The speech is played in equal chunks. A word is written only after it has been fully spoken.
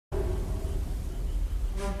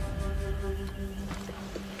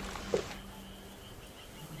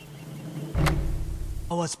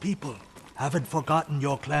Our people haven't forgotten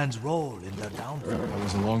your clan's role in their downfall. That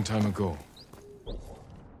was a long time ago.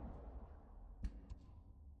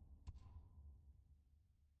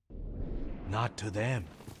 Not to them.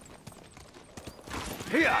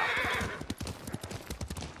 Here!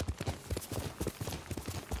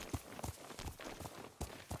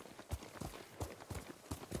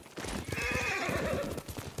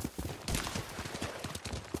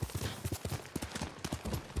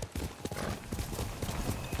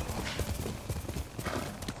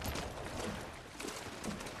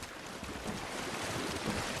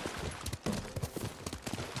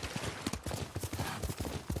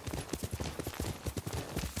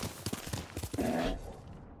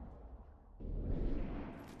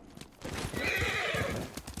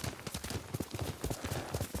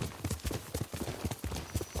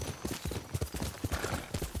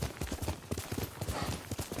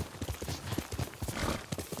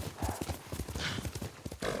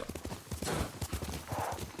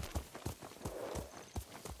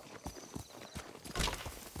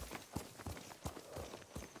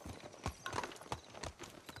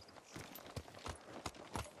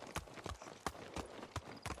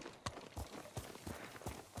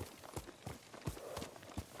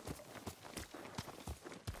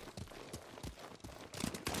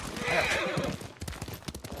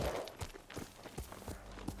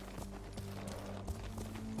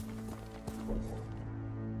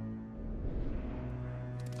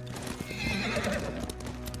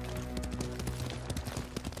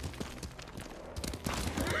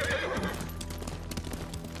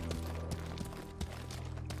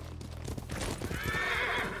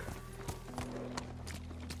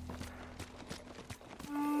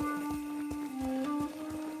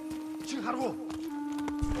 하라고.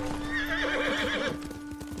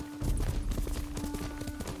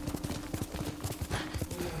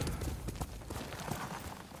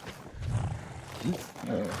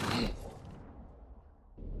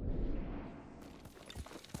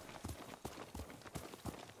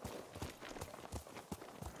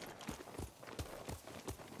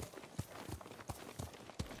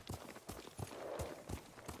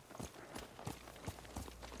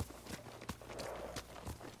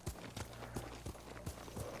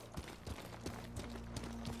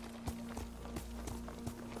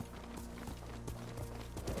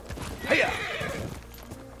 헤야!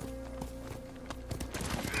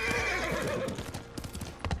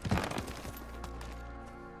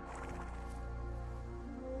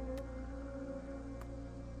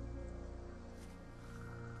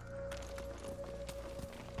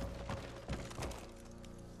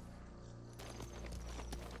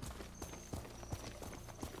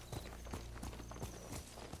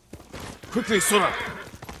 Quickly, Sora!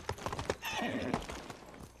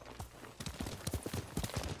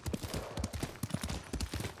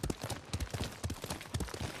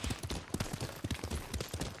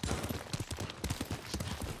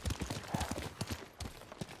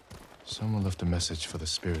 Someone left a message for the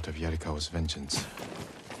spirit of Yarikawa's vengeance.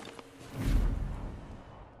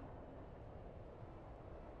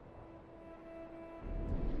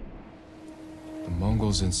 The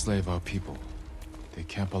Mongols enslave our people. They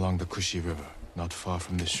camp along the Kushi River, not far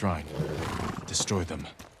from this shrine. Destroy them.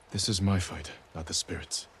 This is my fight, not the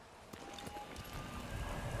spirits.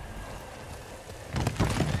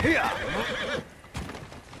 Here!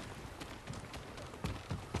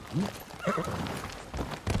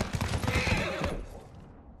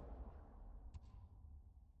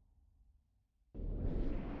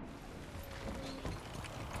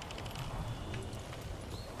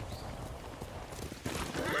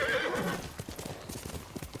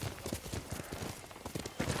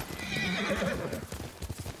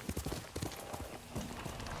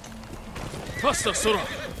 Faster, Sora!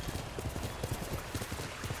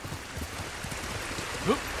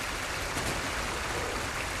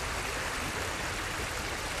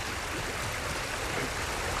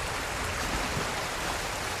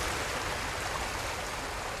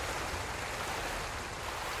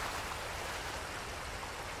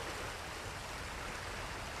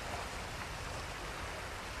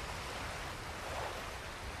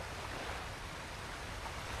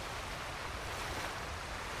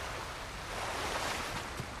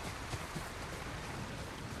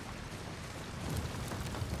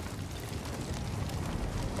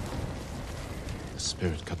 The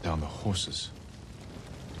spirit cut down the horses.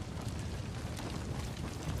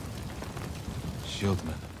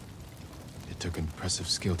 Shieldmen. It took impressive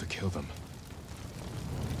skill to kill them.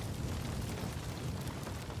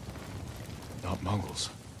 Not Mongols.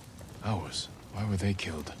 Ours. Why were they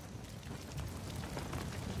killed?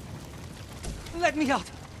 Let me out!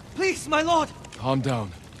 Please, my lord! Calm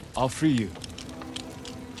down. I'll free you.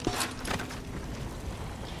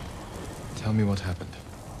 Tell me what happened.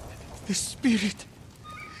 The spirit!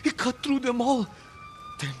 He cut through them all!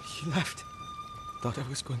 Then he left. Thought I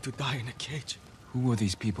was going to die in a cage. Who were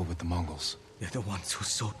these people with the Mongols? They're the ones who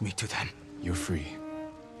sold me to them. You're free.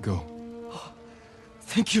 Go.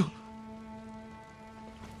 Thank you.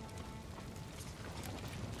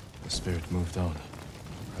 The spirit moved on.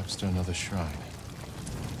 Perhaps to another shrine.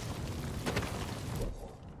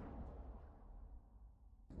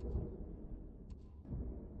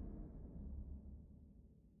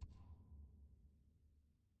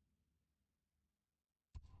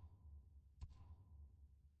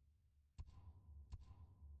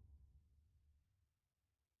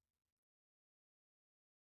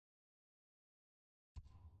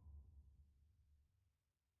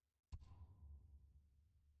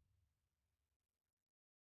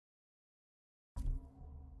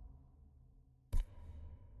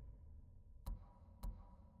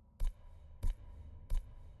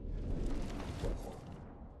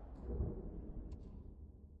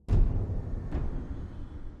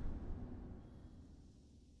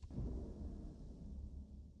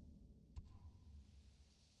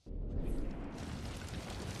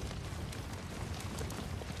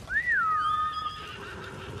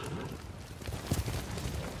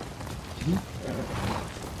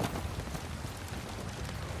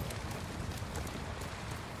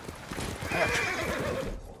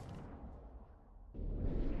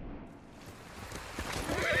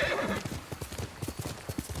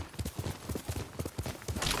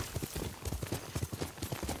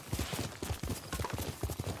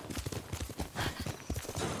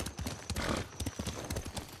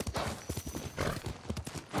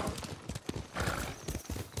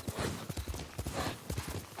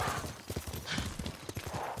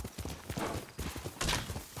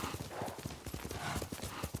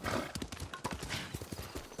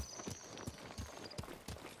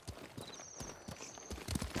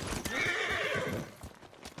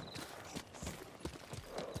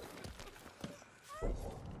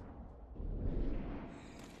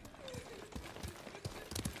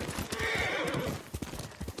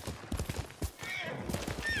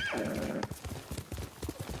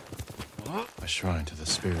 A shrine to the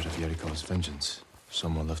spirit of Yarikawa's vengeance.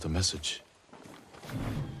 Someone left a message.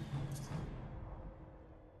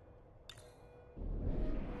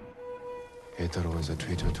 Heitaro is a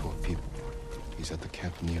traitor to our people. He's at the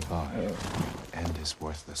camp nearby. And his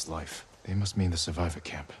worthless life. They must mean the survivor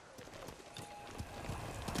camp.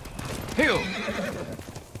 Hail!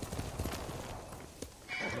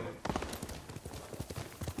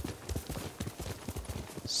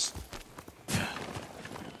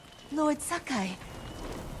 Lord Sakai,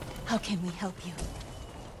 how can we help you?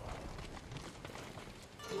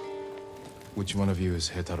 Which one of you is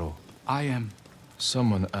Heitaro? I am.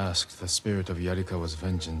 Someone asked the spirit of Yarikawa's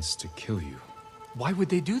vengeance to kill you. Why would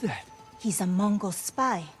they do that? He's a Mongol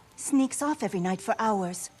spy. Sneaks off every night for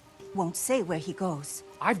hours. Won't say where he goes.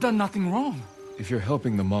 I've done nothing wrong. If you're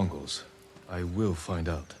helping the Mongols, I will find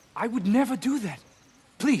out. I would never do that.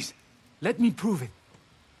 Please, let me prove it.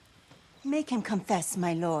 Make him confess,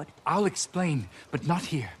 my lord. I'll explain, but not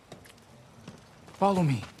here. Follow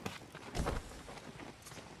me.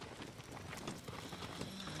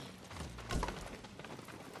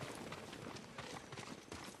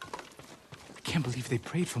 I can't believe they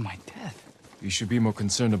prayed for my death. You should be more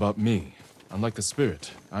concerned about me. Unlike the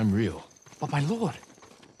spirit, I'm real. But my lord,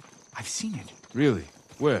 I've seen it. Really?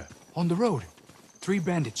 Where? On the road. 3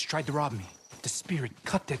 bandits tried to rob me. The spirit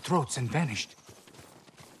cut their throats and vanished.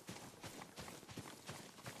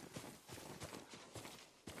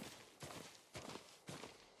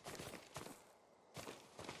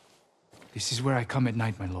 This is where I come at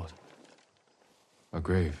night, my lord. A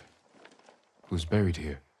grave. Who's buried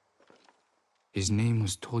here? His name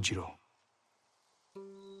was Tojiro.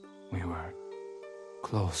 We were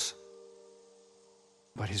close.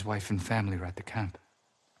 But his wife and family are at the camp.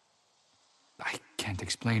 I can't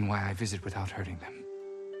explain why I visit without hurting them.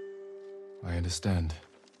 I understand.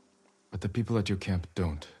 But the people at your camp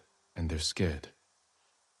don't, and they're scared.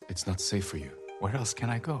 It's not safe for you. Where else can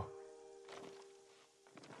I go?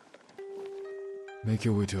 Make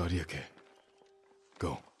your way to Ariake.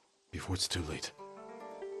 Go, before it's too late.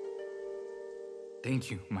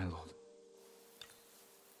 Thank you, my lord.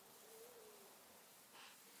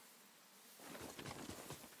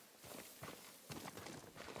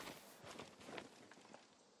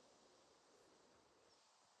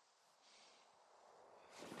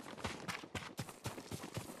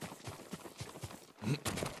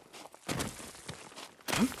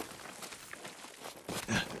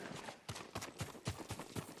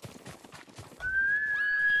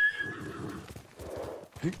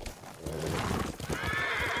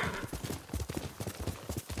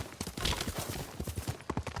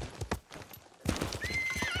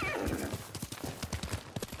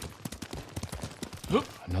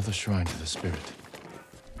 Another shrine to the spirit.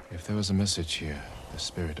 If there was a message here, the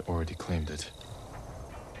spirit already claimed it.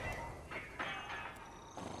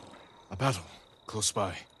 A battle, close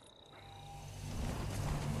by.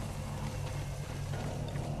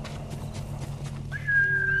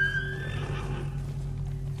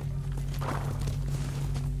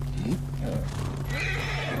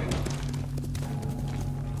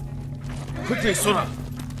 Quickly, Sora!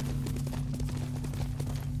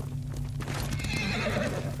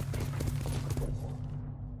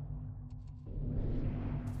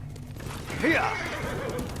 Here!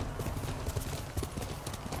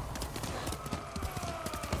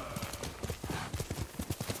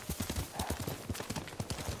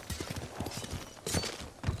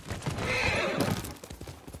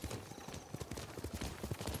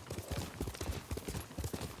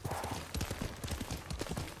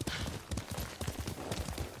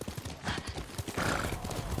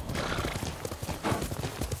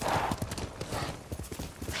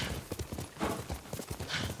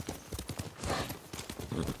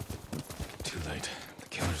 Too late. The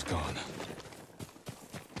killer's gone.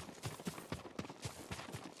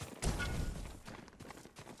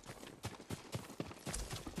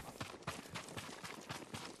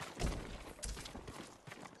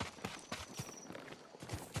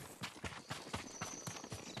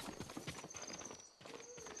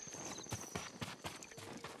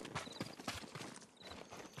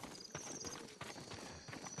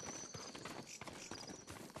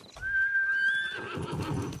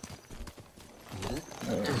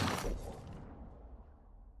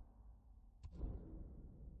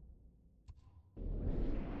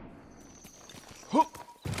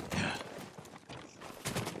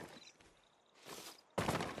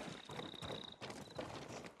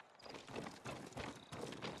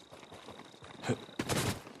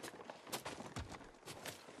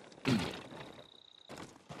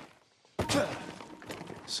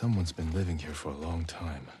 Someone's been living here for a long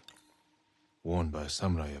time. Worn by a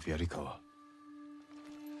samurai of Yarikawa.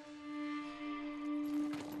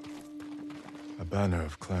 A banner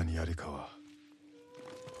of Clan Yarikawa.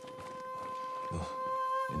 Ugh,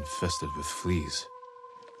 infested with fleas.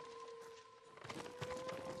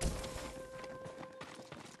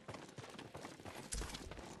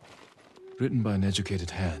 Written by an educated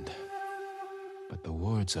hand. But the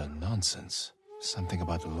words are nonsense. Something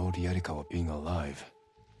about the Lord Yarikawa being alive.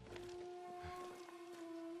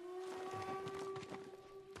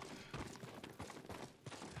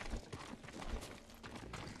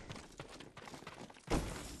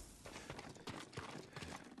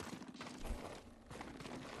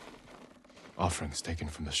 Offerings taken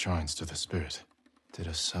from the shrines to the spirit. Did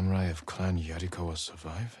a samurai of Clan Yarikawa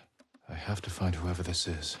survive? I have to find whoever this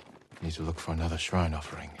is. Need to look for another shrine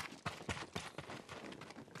offering.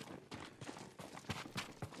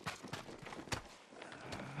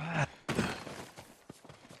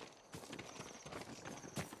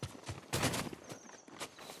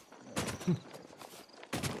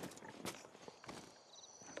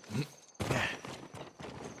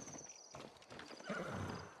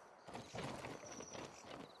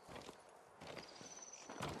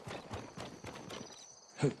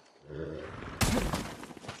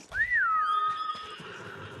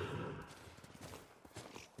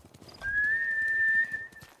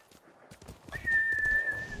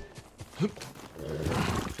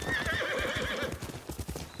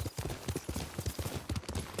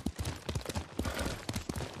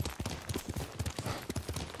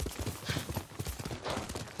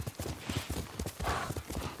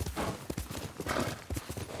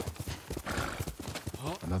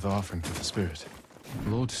 Another offering to the spirit.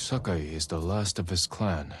 Lord Sakai is the last of his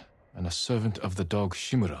clan, and a servant of the dog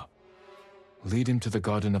Shimura. Lead him to the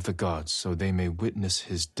Garden of the Gods so they may witness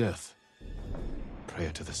his death.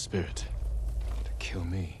 Prayer to the spirit. To kill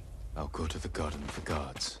me, I'll go to the Garden of the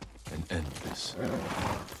Gods and end this.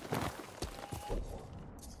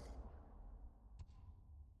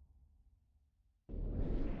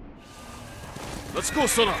 Let's go,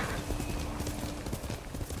 Sora!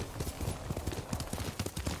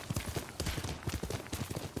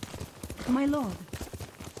 My lord.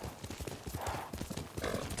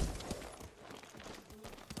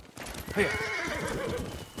 Here.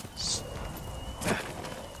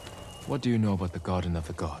 What do you know about the Garden of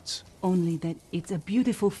the Gods? Only that it's a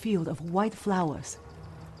beautiful field of white flowers.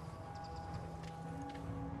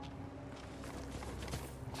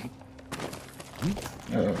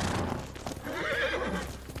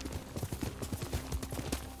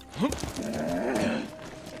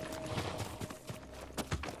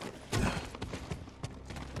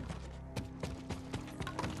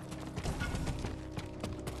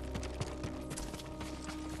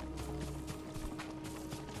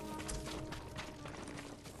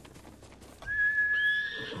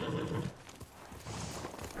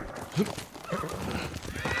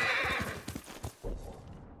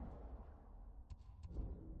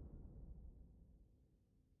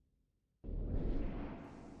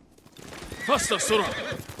 Faster, Sora!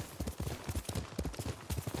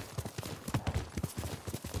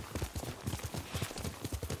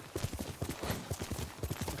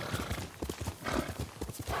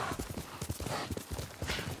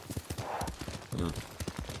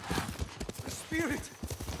 The spirit!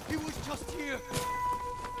 He was just here!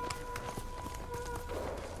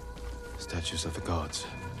 Statues of the gods.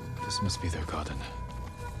 This must be their garden.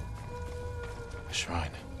 A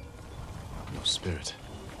shrine. No spirit.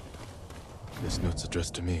 This note's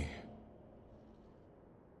addressed to me.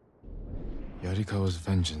 Yarikawa's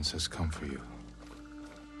vengeance has come for you.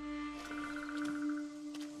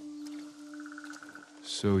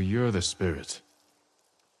 So you're the spirit.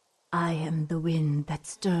 I am the wind that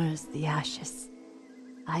stirs the ashes.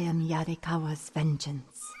 I am Yarikawa's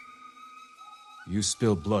vengeance. You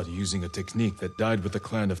spilled blood using a technique that died with the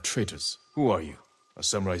clan of traitors. Who are you? A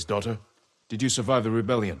samurai's daughter? Did you survive the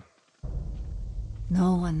rebellion?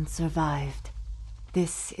 No one survived.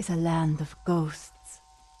 This is a land of ghosts.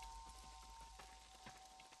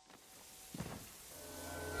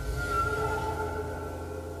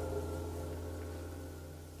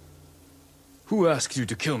 Who asked you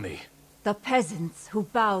to kill me? The peasants who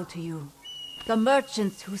bow to you. The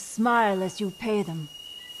merchants who smile as you pay them.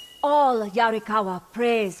 All Yarikawa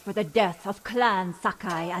prays for the death of Clan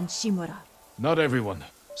Sakai and Shimura. Not everyone.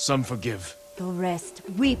 Some forgive. The rest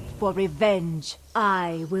weep for revenge.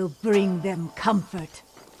 I will bring them comfort.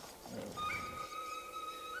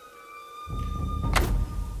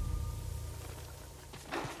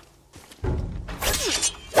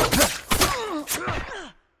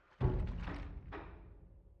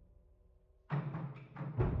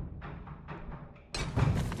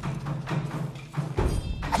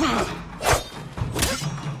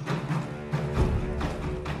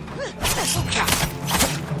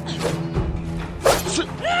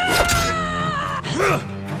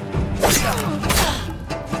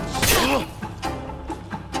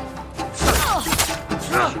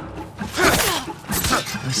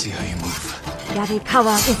 I see how you move.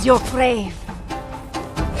 Yarikawa is your grave.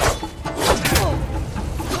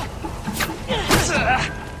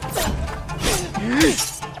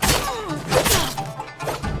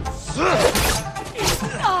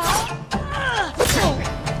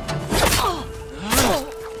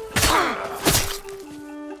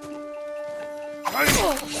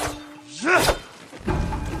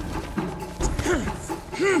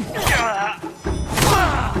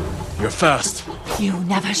 You're fast. You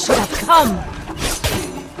never should have come.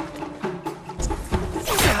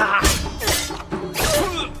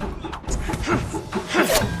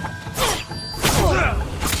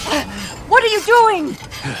 What are you doing?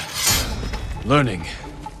 Learning.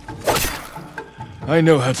 I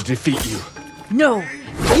know how to defeat you. No,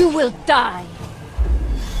 you will die.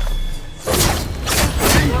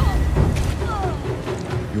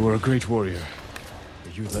 You are a great warrior.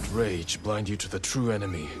 But you let rage blind you to the true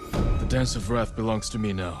enemy. The Dance of Wrath belongs to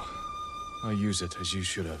me now. I use it as you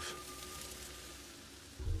should have.